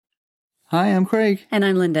Hi, I'm Craig. And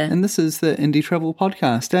I'm Linda. And this is the Indie Travel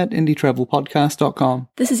Podcast at indietravelpodcast.com.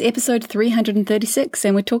 This is episode 336,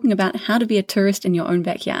 and we're talking about how to be a tourist in your own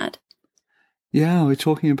backyard. Yeah, we're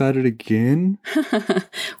talking about it again.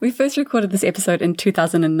 We first recorded this episode in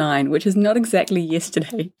 2009, which is not exactly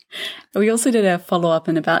yesterday. We also did a follow-up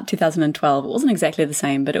in about 2012. It wasn't exactly the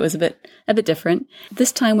same, but it was a bit different.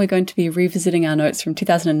 This time we're going to be revisiting our notes from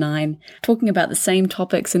 2009, talking about the same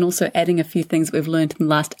topics and also adding a few things we've learned in the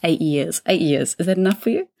last 8 years. 8 years. Is that enough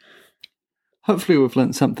for you? Hopefully we've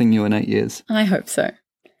learnt something new in 8 years. I hope so.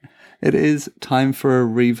 It is time for a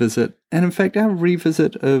revisit. And in fact, our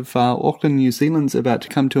revisit of Auckland, New Zealand's about to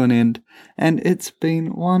come to an end. And it's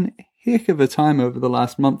been one heck of a time over the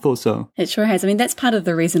last month or so. It sure has. I mean, that's part of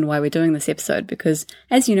the reason why we're doing this episode, because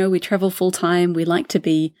as you know, we travel full time. We like to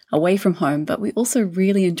be away from home, but we also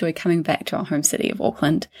really enjoy coming back to our home city of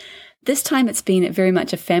Auckland. This time it's been very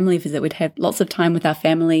much a family visit. We'd had lots of time with our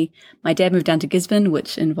family. My dad moved down to Gisborne,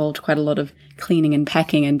 which involved quite a lot of cleaning and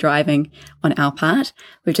packing and driving on our part.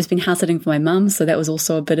 We've just been house sitting for my mum, so that was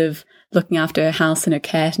also a bit of looking after her house and her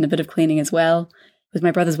cat and a bit of cleaning as well. It was my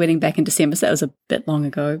brother's wedding back in December, so that was a bit long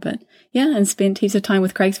ago. But yeah, and spent heaps of time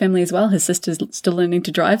with Craig's family as well. His sister's still learning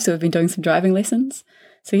to drive, so we've been doing some driving lessons.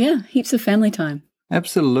 So yeah, heaps of family time.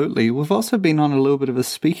 Absolutely. We've also been on a little bit of a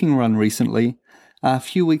speaking run recently. A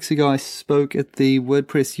few weeks ago, I spoke at the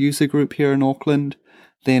WordPress user group here in Auckland.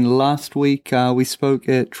 Then last week, we spoke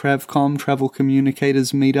at TravCom, Travel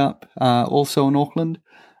Communicators Meetup, also in Auckland.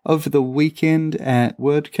 Over the weekend at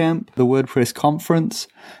WordCamp, the WordPress conference.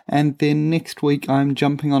 And then next week, I'm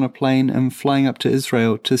jumping on a plane and flying up to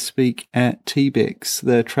Israel to speak at TBEX,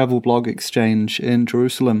 the travel blog exchange in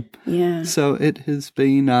Jerusalem. Yeah. So it has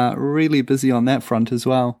been really busy on that front as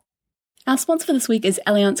well. Our sponsor for this week is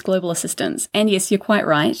Allianz Global Assistance. And yes, you're quite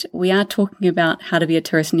right. We are talking about how to be a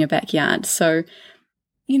tourist in your backyard. So,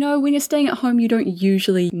 you know, when you're staying at home, you don't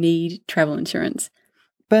usually need travel insurance.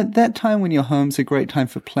 But that time when you're home is a great time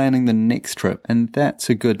for planning the next trip, and that's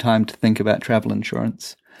a good time to think about travel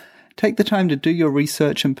insurance. Take the time to do your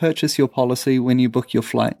research and purchase your policy when you book your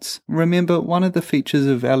flights. Remember, one of the features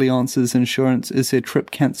of Allianz's insurance is their trip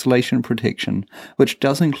cancellation protection, which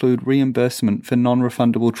does include reimbursement for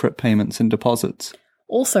non-refundable trip payments and deposits.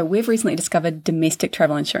 Also, we've recently discovered domestic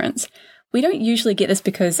travel insurance. We don't usually get this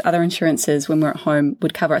because other insurances, when we're at home,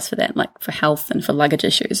 would cover us for that, like for health and for luggage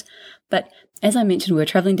issues. But as I mentioned, we were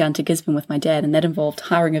travelling down to Gisborne with my dad, and that involved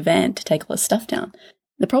hiring a van to take all his stuff down.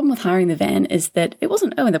 The problem with hiring the van is that it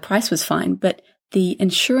wasn't, and the price was fine, but the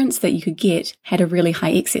insurance that you could get had a really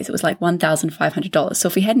high excess. It was like $1,500. So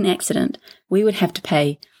if we had an accident, we would have to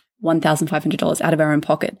pay $1,500 out of our own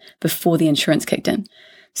pocket before the insurance kicked in.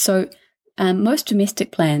 So most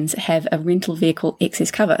domestic plans have a rental vehicle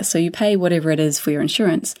excess cover. So you pay whatever it is for your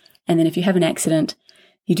insurance. And then if you have an accident,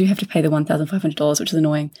 you do have to pay the $1,500, which is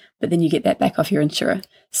annoying, but then you get that back off your insurer.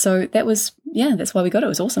 So that's why we got it. It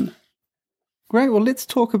was awesome. Great. Well, let's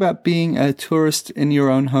talk about being a tourist in your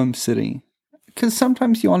own home city. Because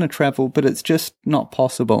sometimes you want to travel, but it's just not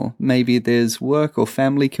possible. Maybe there's work or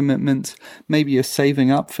family commitments. Maybe you're saving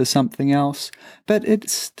up for something else. But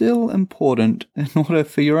it's still important, in order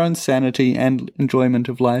for your own sanity and enjoyment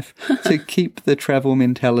of life, to keep the travel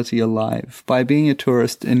mentality alive by being a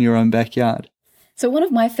tourist in your own backyard. So one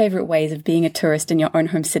of my favourite ways of being a tourist in your own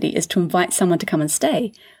home city is to invite someone to come and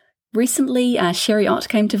stay. Recently, Sherry Ott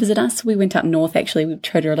came to visit us. We went up north, actually. We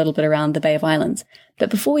showed her a little bit around the Bay of Islands.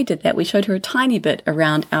 But before we did that, we showed her a tiny bit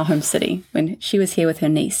around our home city when she was here with her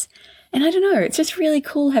niece. And I don't know, it's just really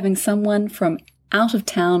cool having someone from out of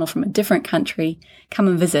town or from a different country come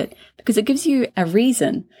and visit, because it gives you a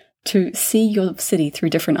reason to see your city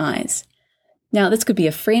through different eyes. Now, this could be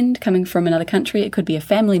a friend coming from another country. It could be a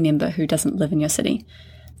family member who doesn't live in your city.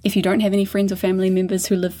 If you don't have any friends or family members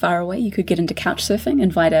who live far away, you could get into couch surfing,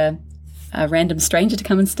 invite a random stranger to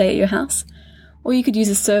come and stay at your house. Or you could use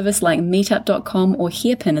a service like meetup.com, or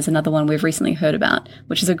Hairpin is another one we've recently heard about,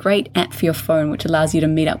 which is a great app for your phone which allows you to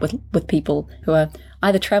meet up with people who are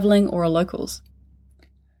either traveling or are locals.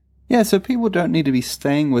 Yeah, so people don't need to be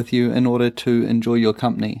staying with you in order to enjoy your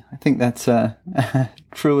company. I think that's a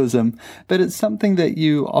truism, but it's something that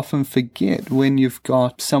you often forget when you've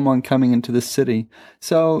got someone coming into the city.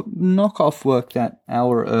 So knock off work that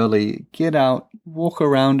hour early, get out, walk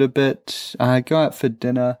around a bit, go out for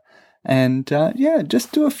dinner, and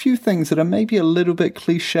just do a few things that are maybe a little bit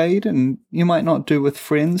cliched and you might not do with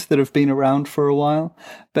friends that have been around for a while.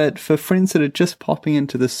 But for friends that are just popping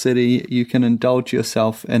into the city, you can indulge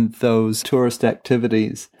yourself in those tourist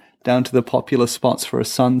activities, down to the popular spots for a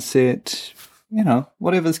sunset,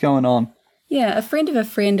 whatever's going on. Yeah, a friend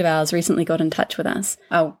of ours recently got in touch with us.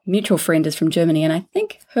 Our mutual friend is from Germany, and I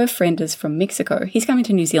think her friend is from Mexico. He's coming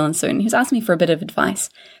to New Zealand soon. He's asked me for a bit of advice.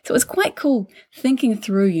 So it was quite cool thinking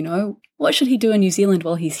through, what should he do in New Zealand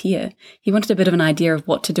while he's here? He wanted a bit of an idea of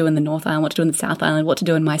what to do in the North Island, what to do in the South Island, what to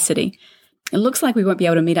do in my city. It looks like we won't be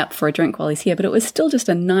able to meet up for a drink while he's here, but it was still just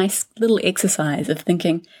a nice little exercise of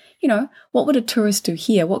thinking, what would a tourist do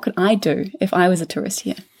here? What could I do if I was a tourist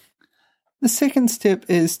here? The second step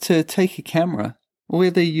is to take a camera,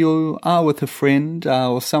 whether you are with a friend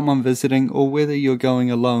or someone visiting, or whether you're going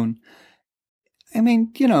alone. I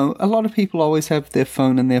mean, a lot of people always have their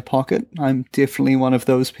phone in their pocket. I'm definitely one of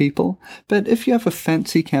those people. But if you have a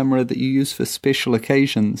fancy camera that you use for special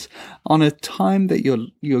occasions, on a time that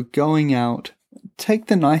you're going out, take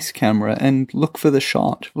the nice camera and look for the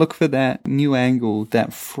shot. Look for that new angle,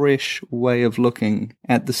 that fresh way of looking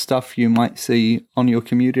at the stuff you might see on your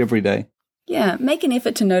commute every day. Yeah, make an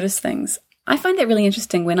effort to notice things. I find that really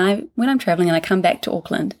interesting when I'm traveling and I come back to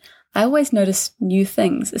Auckland. I always notice new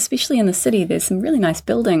things, especially in the city. There's some really nice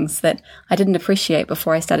buildings that I didn't appreciate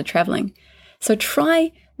before I started traveling. So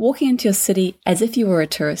try walking into your city as if you were a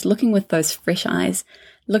tourist, looking with those fresh eyes,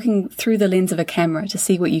 looking through the lens of a camera to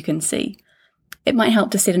see what you can see. It might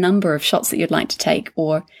help to set a number of shots that you'd like to take,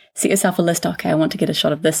 or set yourself a list. Okay, I want to get a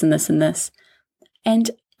shot of this and this and this.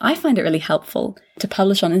 And I find it really helpful to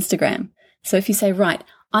publish on Instagram. So if you say, right,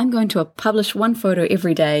 I'm going to publish one photo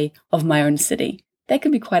every day of my own city, that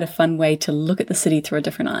can be quite a fun way to look at the city through a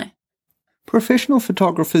different eye. Professional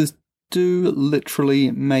photographers do literally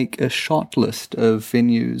make a shot list of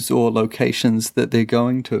venues or locations that they're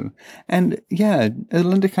going to. And yeah,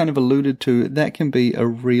 Linda kind of alluded to, that can be a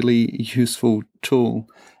really useful tool.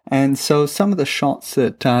 And so some of the shots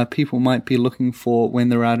that people might be looking for when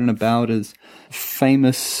they're out and about is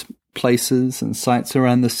famous places and sites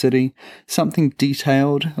around the city, something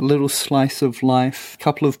detailed, a little slice of life, a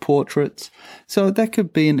couple of portraits. So that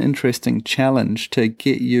could be an interesting challenge to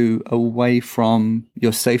get you away from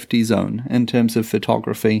your safety zone in terms of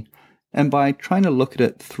photography. And by trying to look at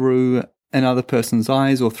it through another person's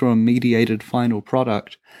eyes or through a mediated final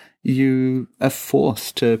product, you are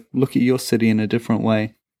forced to look at your city in a different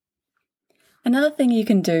way. Another thing you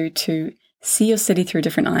can do to see your city through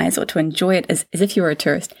different eyes, or to enjoy it as if you were a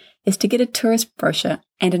tourist, is to get a tourist brochure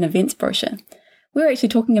and an events brochure. We were actually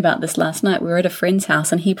talking about this last night. We were at a friend's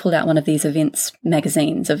house and he pulled out one of these events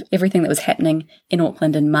magazines of everything that was happening in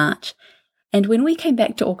Auckland in March. And when we came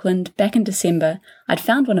back to Auckland back in December, I'd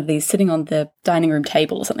found one of these sitting on the dining room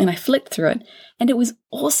table or something, and I flicked through it, and it was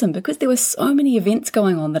awesome because there were so many events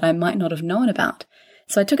going on that I might not have known about.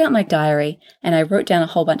 So I took out my diary and I wrote down a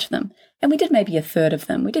whole bunch of them, and we did maybe a third of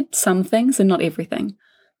them. We did some things and not everything.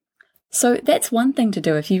 So that's one thing to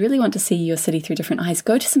do. If you really want to see your city through different eyes,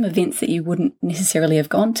 go to some events that you wouldn't necessarily have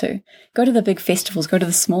gone to. Go to the big festivals, go to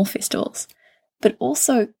the small festivals. But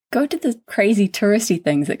also go to the crazy touristy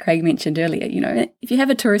things that Craig mentioned earlier. If you have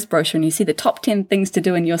a tourist brochure and you see the top 10 things to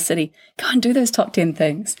do in your city, go and do those top 10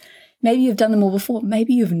 things. Maybe you've done them all before.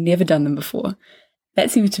 Maybe you've never done them before.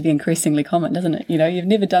 That seems to be increasingly common, doesn't it? You've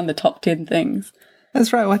never done the top 10 things.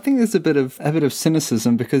 That's right. Well, I think there's a bit of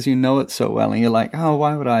cynicism because you know it so well and you're like, oh,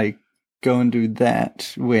 why would I go and do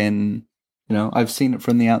that when, I've seen it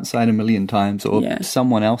from the outside a million times, or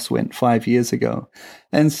someone else went 5 years ago.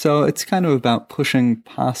 And so it's kind of about pushing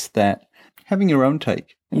past that, having your own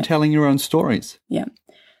take and telling your own stories. Yeah.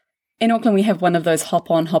 In Auckland, we have one of those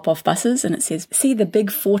hop-on, hop-off buses, and it says, see the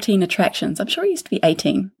big 14 attractions. I'm sure it used to be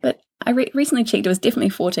 18, but I recently checked, it was definitely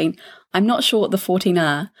 14. I'm not sure what the 14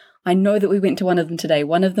 are. I know that we went to one of them today.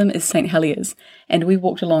 One of them is St. Heliers, and we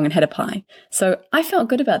walked along and had a pie. So I felt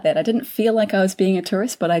good about that. I didn't feel like I was being a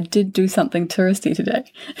tourist, but I did do something touristy today.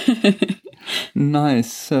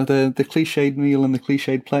 Nice. So the cliched meal in the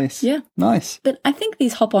cliched place. Yeah. Nice. But I think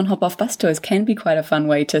these hop-on, hop-off bus tours can be quite a fun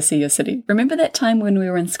way to see your city. Remember that time when we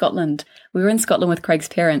were in Scotland? We were in Scotland with Craig's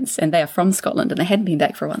parents, and they are from Scotland, and they hadn't been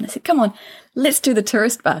back for a while. They said, come on, let's do the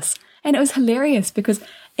tourist bus. And it was hilarious because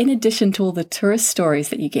in addition to all the tourist stories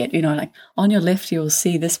that you get, like on your left, you'll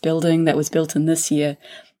see this building that was built in this year.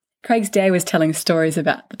 Craig's dad was telling stories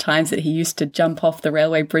about the times that he used to jump off the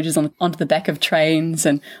railway bridges onto the back of trains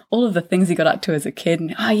and all of the things he got up to as a kid.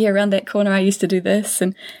 And, around that corner, I used to do this.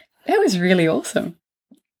 And that was really awesome.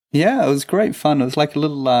 Yeah, it was great fun. It was like a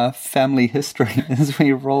little family history as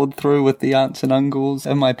we rolled through with the aunts and uncles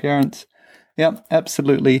and my parents. Yeah,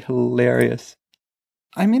 absolutely hilarious.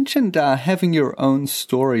 I mentioned having your own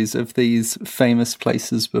stories of these famous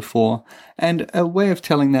places before, and a way of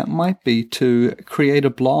telling that might be to create a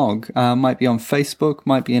blog. Might be on Facebook,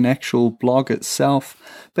 might be an actual blog itself,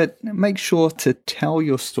 but make sure to tell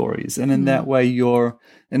your stories, and in that way you're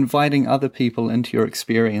inviting other people into your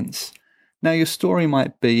experience. Now, your story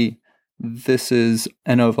might be, this is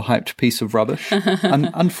an overhyped piece of rubbish.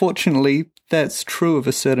 Unfortunately, that's true of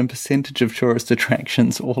a certain percentage of tourist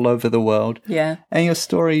attractions all over the world. Yeah. And your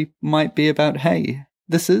story might be about, hey,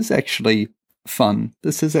 this is actually fun.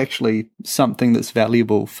 This is actually something that's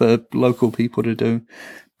valuable for local people to do.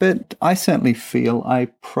 But I certainly feel I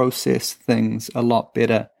process things a lot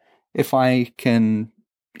better if I can,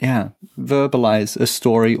 verbalize a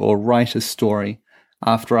story or write a story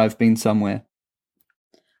after I've been somewhere.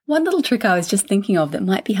 One little trick I was just thinking of that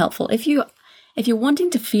might be helpful, if you're wanting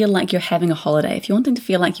to feel like you're having a holiday, if you're wanting to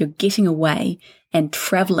feel like you're getting away and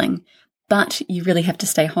traveling, but you really have to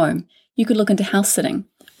stay home, you could look into house sitting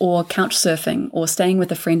or couch surfing or staying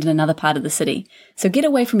with a friend in another part of the city. So get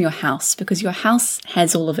away from your house, because your house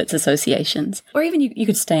has all of its associations. Or even you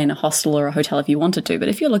could stay in a hostel or a hotel if you wanted to, but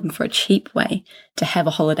if you're looking for a cheap way to have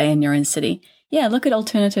a holiday in your own city, look at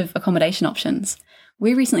alternative accommodation options.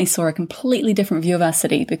 We recently saw a completely different view of our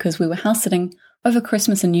city because we were house sitting over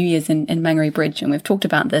Christmas and New Year's in Mangere Bridge, and we've talked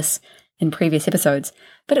about this in previous episodes.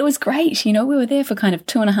 But it was great, we were there for kind of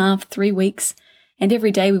 2.5, 3 weeks, and every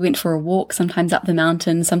day we went for a walk, sometimes up the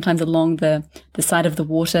mountain, sometimes along the side of the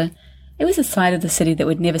water. It was a side of the city that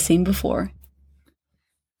we'd never seen before.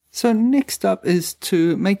 So next up is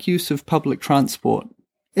to make use of public transport.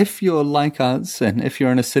 If you're like us, and if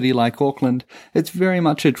you're in a city like Auckland, it's very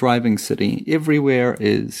much a driving city. Everywhere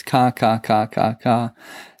is car.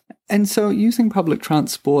 And so using public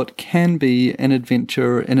transport can be an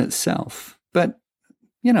adventure in itself. But,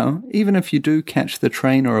 even if you do catch the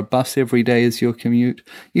train or a bus every day as your commute,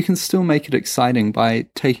 you can still make it exciting by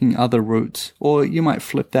taking other routes. Or you might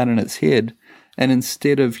flip that on its head, and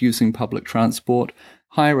instead of using public transport,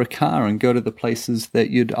 hire a car and go to the places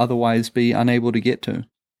that you'd otherwise be unable to get to.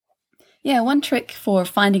 Yeah, one trick for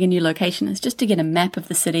finding a new location is just to get a map of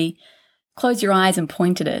the city, close your eyes and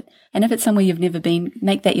point at it, and if it's somewhere you've never been,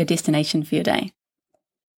 make that your destination for your day.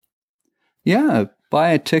 Yeah,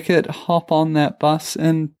 buy a ticket, hop on that bus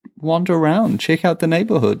and wander around, check out the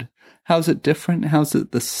neighborhood. How's it different? How's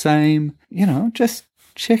it the same? Just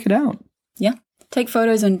check it out. Yeah, take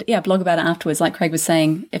photos and blog about it afterwards. Like Craig was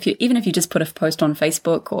saying, even if you just put a post on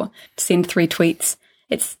Facebook or send 3 tweets,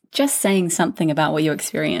 it's just saying something about what you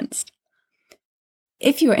experienced.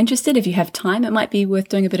 If you're interested, if you have time, it might be worth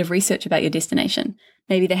doing a bit of research about your destination.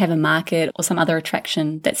 Maybe they have a market or some other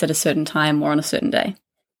attraction that's at a certain time or on a certain day.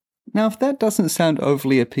 Now, if that doesn't sound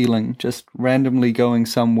overly appealing, just randomly going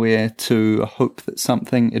somewhere to hope that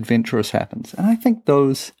something adventurous happens, and I think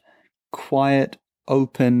those quiet,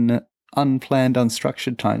 open, unplanned,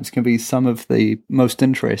 unstructured times can be some of the most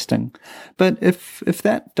interesting. But if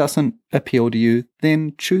that doesn't appeal to you,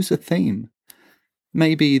 then choose a theme.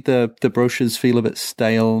 Maybe the brochures feel a bit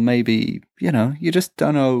stale. Maybe, you just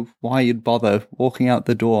don't know why you'd bother walking out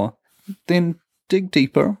the door. Then dig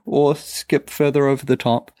deeper or skip further over the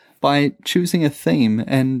top by choosing a theme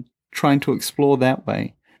and trying to explore that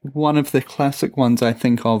way. One of the classic ones I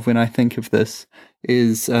think of when I think of this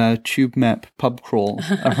is Tube Map pub crawl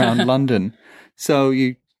around London. So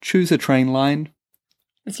you choose a train line,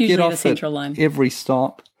 it's usually get off the central line, every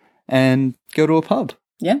stop, and go to a pub.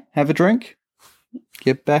 Yeah. Have a drink.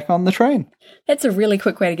 Get back on the train. That's a really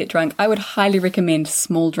quick way to get drunk. I would highly recommend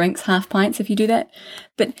small drinks, half pints, if you do that.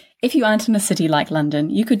 But if you aren't in a city like London,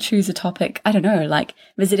 you could choose a topic, I don't know, like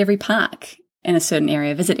visit every park in a certain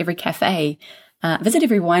area, visit every cafe, visit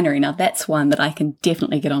every winery. Now, that's one that I can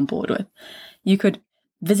definitely get on board with. You could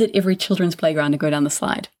visit every children's playground and go down the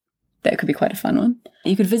slide. That could be quite a fun one.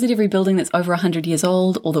 You could visit every building that's over 100 years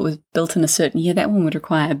old or that was built in a certain year. That one would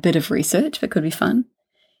require a bit of research, but could be fun.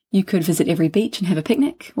 You could visit every beach and have a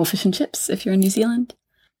picnic or fish and chips if you're in New Zealand.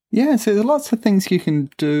 Yeah, so there are lots of things you can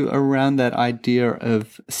do around that idea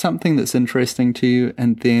of something that's interesting to you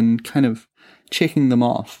and then kind of checking them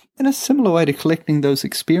off. In a similar way to collecting those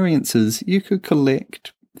experiences, you could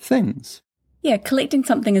collect things. Yeah, collecting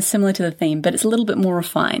something is similar to the theme, but it's a little bit more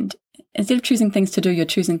refined. Instead of choosing things to do, you're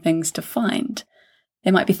choosing things to find.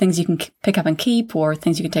 There might be things you can pick up and keep or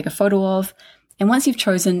things you can take a photo of. And once you've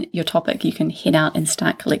chosen your topic, you can head out and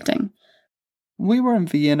start collecting. We were in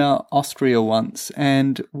Vienna, Austria once,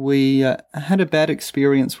 and we had a bad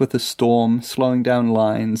experience with a storm slowing down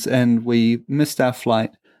lines, and we missed our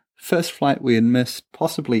flight. First flight we had missed,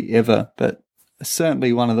 possibly ever, but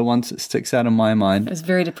certainly one of the ones that sticks out in my mind. It was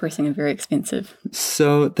very depressing and very expensive.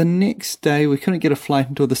 So the next day, we couldn't get a flight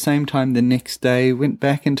until the same time the next day, went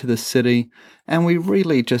back into the city, and we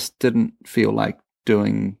really just didn't feel like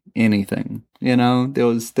doing anything. You know, there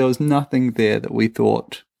was nothing there that we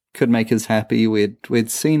thought could make us happy.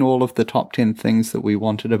 We'd seen all of the top 10 things that we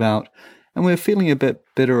wanted about, and we were feeling a bit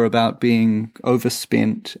bitter about being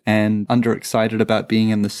overspent and underexcited about being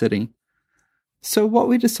in the city. So what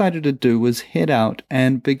we decided to do was head out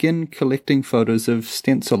and begin collecting photos of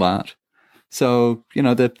stencil art. So, you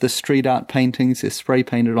know, the street art paintings, they're spray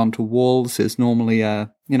painted onto walls. There's normally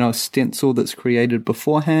a stencil that's created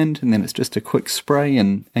beforehand, and then it's just a quick spray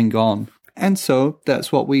and gone. And so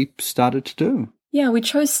that's what we started to do. Yeah, we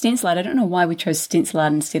chose stencil art. I don't know why we chose stencil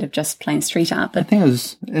art instead of just plain street art. But I think it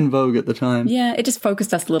was in vogue at the time. Yeah, it just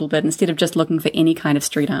focused us a little bit. Instead of just looking for any kind of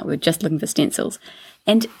street art, we were just looking for stencils.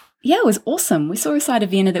 And yeah, it was awesome. We saw a side of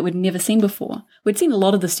Vienna that we'd never seen before. We'd seen a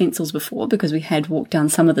lot of the stencils before because we had walked down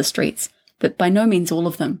some of the streets, but by no means all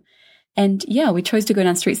of them. And yeah, we chose to go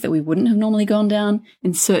down streets that we wouldn't have normally gone down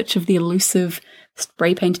in search of the elusive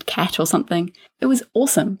spray-painted cat or something. It was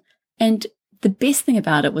awesome. And the best thing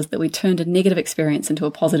about it was that we turned a negative experience into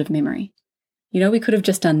a positive memory. You know, we could have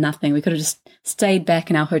just done nothing. We could have just stayed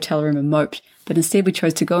back in our hotel room and moped, but instead we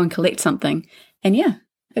chose to go and collect something. And yeah,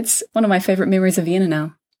 it's one of my favorite memories of Vienna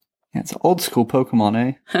now. Yeah, it's old school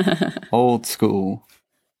Pokemon, eh? Old school.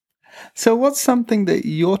 So what's something that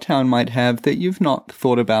your town might have that you've not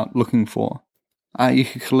thought about looking for? You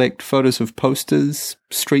could collect photos of posters,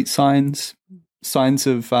 street signs, signs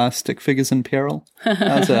of stick figures in peril.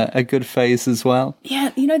 That's a good phase as well.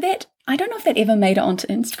 Yeah, you know that, I don't know if that ever made it onto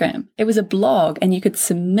Instagram. It was a blog and you could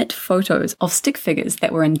submit photos of stick figures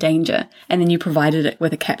that were in danger, and then you provided it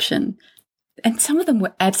with a caption. And some of them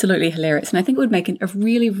were absolutely hilarious, and I think it would make a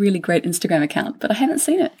really, really great Instagram account, but I haven't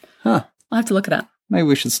seen it. Huh. I'll have to look it up. Maybe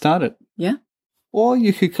we should start it. Yeah. Or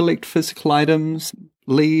you could collect physical items,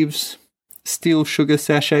 leaves, steal sugar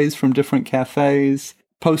sachets from different cafes,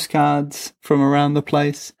 postcards from around the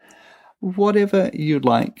place. Whatever you'd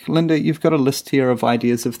like. Linda, you've got a list here of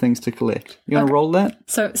ideas of things to collect. You want to roll that?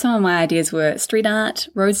 So some of my ideas were street art,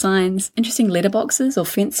 road signs, interesting letterboxes or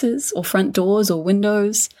fences or front doors or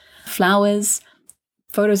windows, flowers,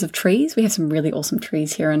 photos of trees. We have some really awesome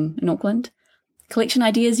trees here in Auckland. Collection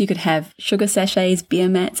ideas, you could have sugar sachets, beer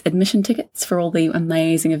mats, admission tickets for all the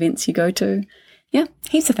amazing events you go to. Yeah,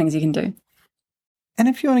 heaps of things you can do. And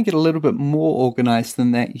if you want to get a little bit more organized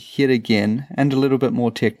than that yet again, and a little bit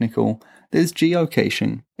more technical, there's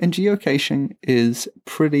geocaching. And geocaching is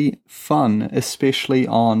pretty fun, especially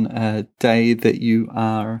on a day that you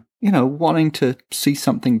are, wanting to see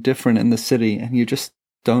something different in the city and you just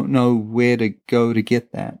don't know where to go to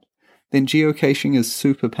get that. Then geocaching is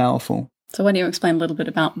super powerful. So why don't you explain a little bit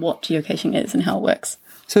about what geocaching is and how it works?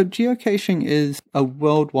 So geocaching is a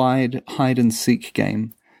worldwide hide-and-seek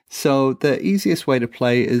game. So the easiest way to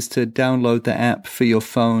play is to download the app for your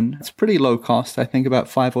phone. It's pretty low cost, I think about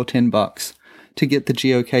 $5 or $10 to get the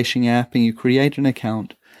geocaching app, and you create an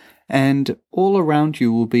account. And all around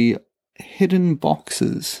you will be hidden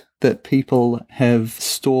boxes that people have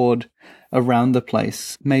stored around the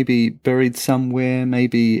place, maybe buried somewhere,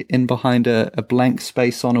 maybe in behind a blank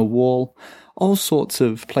space on a wall, all sorts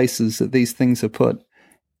of places that these things are put.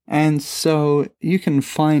 And so you can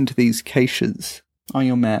find these caches on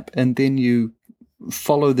your map, and then you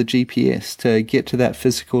follow the GPS to get to that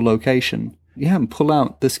physical location. Yeah, and pull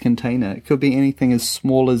out this container. It could be anything as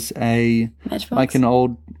small as a matchbox. Like an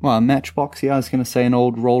old matchbox. Yeah, I was going to say an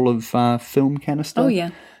old roll of film canister. Oh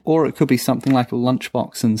yeah. Or it could be something like a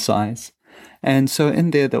lunchbox in size. And so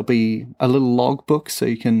in there there'll be a little logbook, so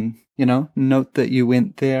you can note that you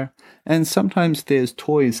went there. And sometimes there's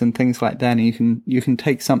toys and things like that, and you can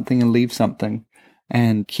take something and leave something,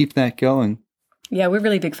 and keep that going. Yeah, we're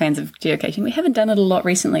really big fans of geocaching. We haven't done it a lot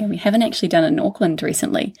recently, and we haven't actually done it in Auckland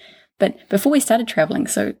recently. But before we started traveling,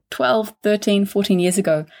 so 12, 13, 14 years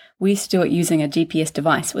ago, we used to do it using a GPS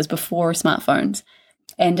device. It was before smartphones.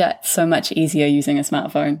 And it's so much easier using a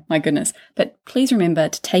smartphone, my goodness. But please remember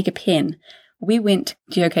to take a pen. We went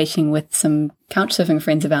geocaching with some couchsurfing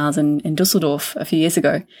friends of ours in Dusseldorf a few years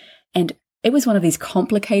ago. And it was one of these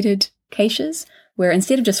complicated caches where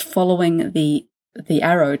instead of just following the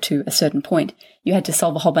arrow to a certain point, you had to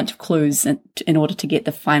solve a whole bunch of clues in order to get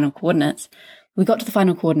the final coordinates. We got to the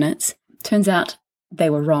final coordinates. Turns out they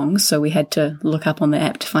were wrong, so we had to look up on the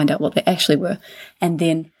app to find out what they actually were. And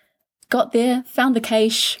then got there, found the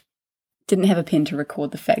cache, didn't have a pen to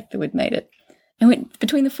record the fact that we'd made it. And went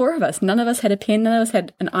between the four of us. None of us had a pen, none of us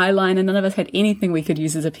had an eyeliner, none of us had anything we could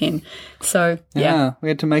use as a pen. So, yeah. We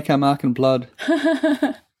had to make our mark in blood.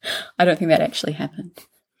 I don't think that actually happened.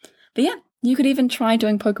 But yeah, you could even try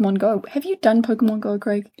doing Pokemon Go. Have you done Pokemon Go,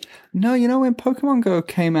 Craig? No, when Pokemon Go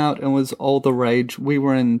came out and was all the rage, we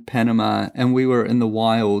were in Panama and we were in the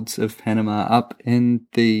wilds of Panama, up in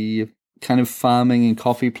the kind of farming and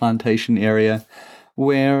coffee plantation area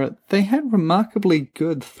where they had remarkably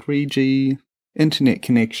good 3G internet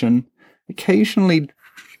connection, occasionally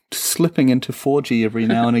slipping into 4G every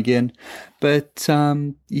now and again. But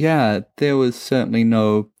there was certainly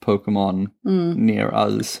no Pokemon near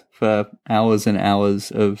us for hours and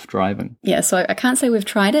hours of driving. Yeah, so I can't say we've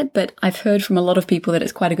tried it, but I've heard from a lot of people that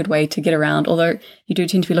it's quite a good way to get around, although you do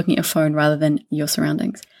tend to be looking at your phone rather than your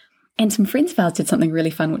surroundings. And some friends of ours did something really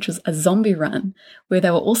fun, which was a zombie run, where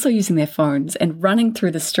they were also using their phones and running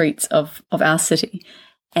through the streets of our city.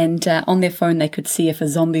 And on their phone, they could see if a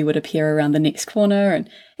zombie would appear around the next corner. And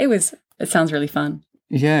it sounds really fun.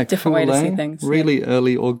 Yeah, different way to see things. Really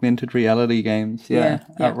early augmented reality games. Yeah.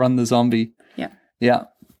 Outrun the zombie. Yeah.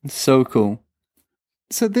 So cool.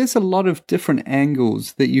 So there's a lot of different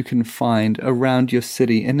angles that you can find around your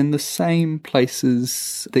city and in the same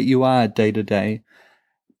places that you are day to day.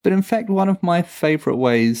 But in fact, one of my favorite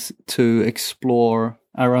ways to explore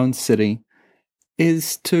our own city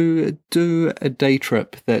is to do a day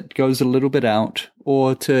trip that goes a little bit out,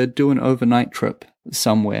 or to do an overnight trip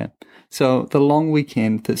somewhere. So the long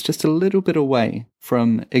weekend that's just a little bit away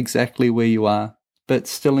from exactly where you are, but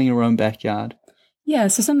still in your own backyard. Yeah,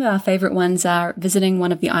 so some of our favourite ones are visiting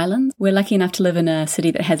one of the islands. We're lucky enough to live in a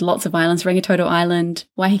city that has lots of islands, Rangitoto Island,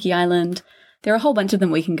 Waiheke Island. There are a whole bunch of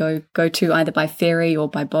them we can go to either by ferry or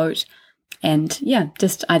by boat. And yeah,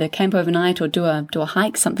 just either camp overnight or do a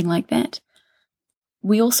hike, something like that.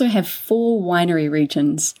 We also have 4 winery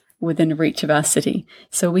regions within reach of our city.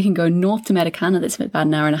 So we can go north to Matakana, that's about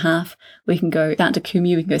an hour and a half. We can go down to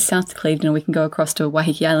Kumeu, we can go south to Clevedon, and we can go across to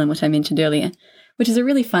Waiheke Island, which I mentioned earlier, which is a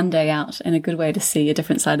really fun day out and a good way to see a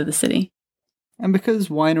different side of the city. And because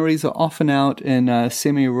wineries are often out in a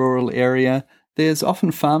semi-rural area, there's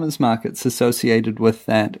often farmers markets associated with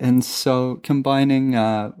that. And so combining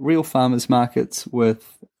real farmers markets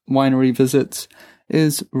with winery visits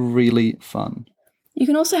is really fun. You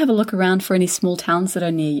can also have a look around for any small towns that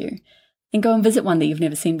are near you and go and visit one that you've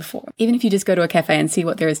never seen before, even if you just go to a cafe and see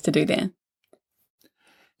what there is to do there.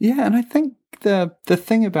 Yeah, and I think the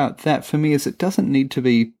thing about that for me is it doesn't need to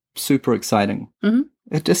be super exciting. Mm-hmm.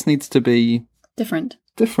 It just needs to be different.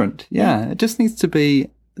 Yeah. It just needs to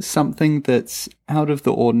be something that's out of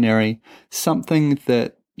the ordinary, something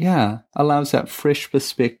that, allows that fresh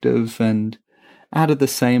perspective and out of the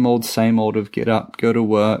same old of get up, go to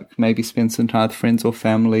work, maybe spend some time with friends or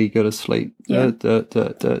family, go to sleep. Yeah.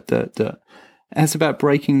 It's about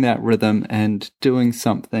breaking that rhythm and doing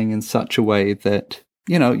something in such a way that,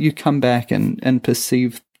 you come back and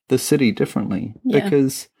perceive the city differently. Yeah.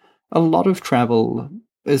 Because a lot of travel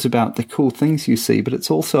is about the cool things you see, but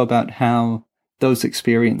it's also about how those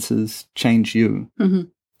experiences change you. Mm-hmm.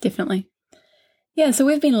 Definitely. Yeah, so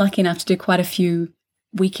we've been lucky enough to do quite a few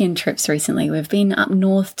weekend trips recently. We've been up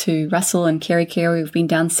north to Russell and Kerikeri. We've been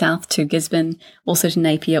down south to Gisborne, also to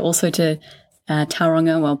Napier, also to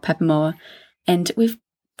Tauranga, Papamoa. And we've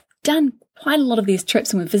done quite a lot of these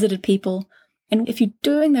trips and we've visited people. And if you're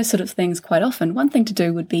doing those sort of things quite often, one thing to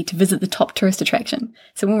do would be to visit the top tourist attraction.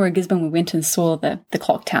 So when we were in Gisborne, we went and saw the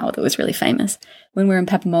clock tower that was really famous. When we were in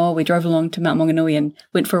Papamoa, we drove along to Mount Maunganui and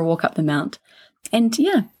went for a walk up the mount. And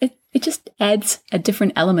yeah, it just adds a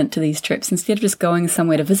different element to these trips. Instead of just going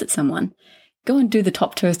somewhere to visit someone, go and do the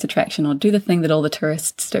top tourist attraction or do the thing that all the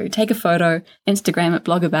tourists do. Take a photo, Instagram it,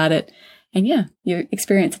 blog about it, and yeah, you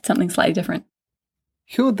experience something slightly different.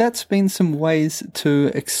 Sure, that's been some ways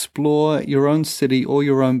to explore your own city or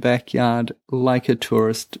your own backyard like a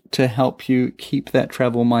tourist to help you keep that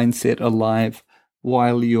travel mindset alive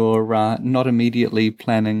while you're not immediately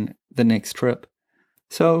planning the next trip.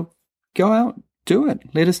 So go out, do it.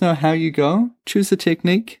 Let us know how you go. Choose a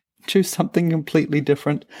technique. Choose something completely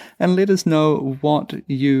different. And let us know what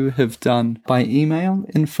you have done by email,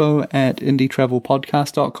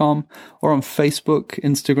 info@indietravelpodcast.com, or on Facebook,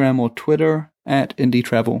 Instagram, or Twitter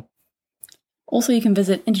 @indietravel. Also, you can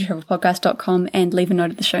visit indietravelpodcast.com and leave a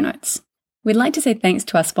note at the show notes. We'd like to say thanks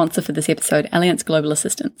to our sponsor for this episode, Allianz Global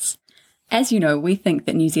Assistance. As you know, we think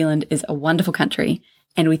that New Zealand is a wonderful country,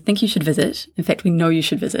 and we think you should visit. In fact, we know you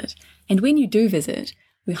should visit. And when you do visit,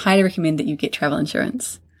 we highly recommend that you get travel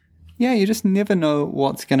insurance. Yeah, you just never know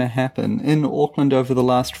what's going to happen. In Auckland over the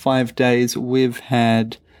last 5 days, we've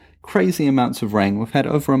had crazy amounts of rain. We've had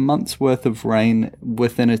over a month's worth of rain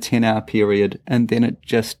within a 10-hour period, and then it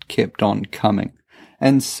just kept on coming.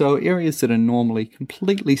 And so areas that are normally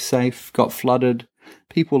completely safe got flooded.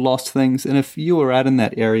 people lost things. And if you were out in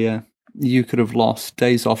that area, you could have lost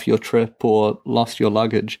days off your trip or lost your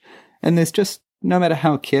luggage. And there's just, no matter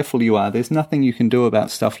how careful you are, there's nothing you can do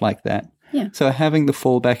about stuff like that. Yeah. So having the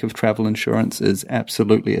fallback of travel insurance is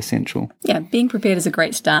absolutely essential. Yeah, being prepared is a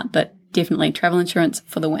great start, but definitely travel insurance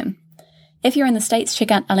for the win. If you're in the States, check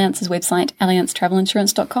out Allianz's website,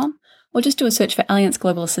 allianztravelinsurance.com, or just do a search for Allianz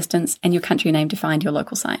Global Assistance and your country name to find your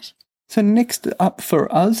local site. So next up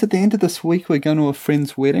for us, at the end of this week, we're going to a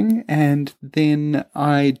friend's wedding, and then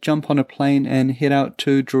I jump on a plane and head out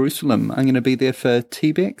to Jerusalem. I'm going to be there for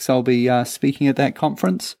TBEX. I'll be speaking at that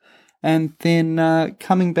conference, and then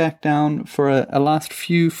coming back down for a last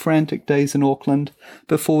few frantic days in Auckland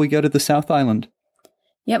before we go to the South Island.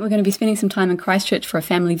 Yep, we're going to be spending some time in Christchurch for a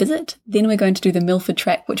family visit. Then we're going to do the Milford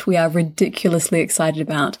Track, which we are ridiculously excited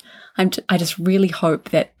about. I just really hope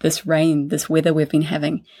that this rain, this weather we've been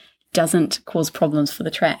having, doesn't cause problems for the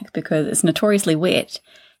track, because it's notoriously wet,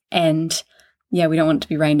 and yeah, we don't want it to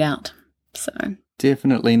be rained out. So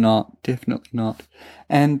definitely not.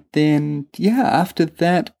 And then after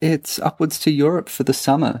that it's upwards to Europe for the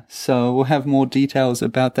summer, so we'll have more details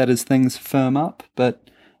about that as things firm up. But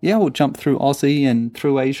we'll jump through Aussie and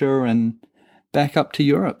through Asia and back up to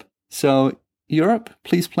Europe. So Europe,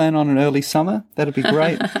 please plan on an early summer. That'd be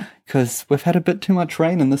great, because we've had a bit too much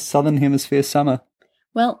rain in this southern hemisphere summer.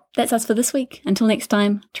 Well, that's us for this week. Until next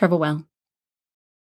time, travel well.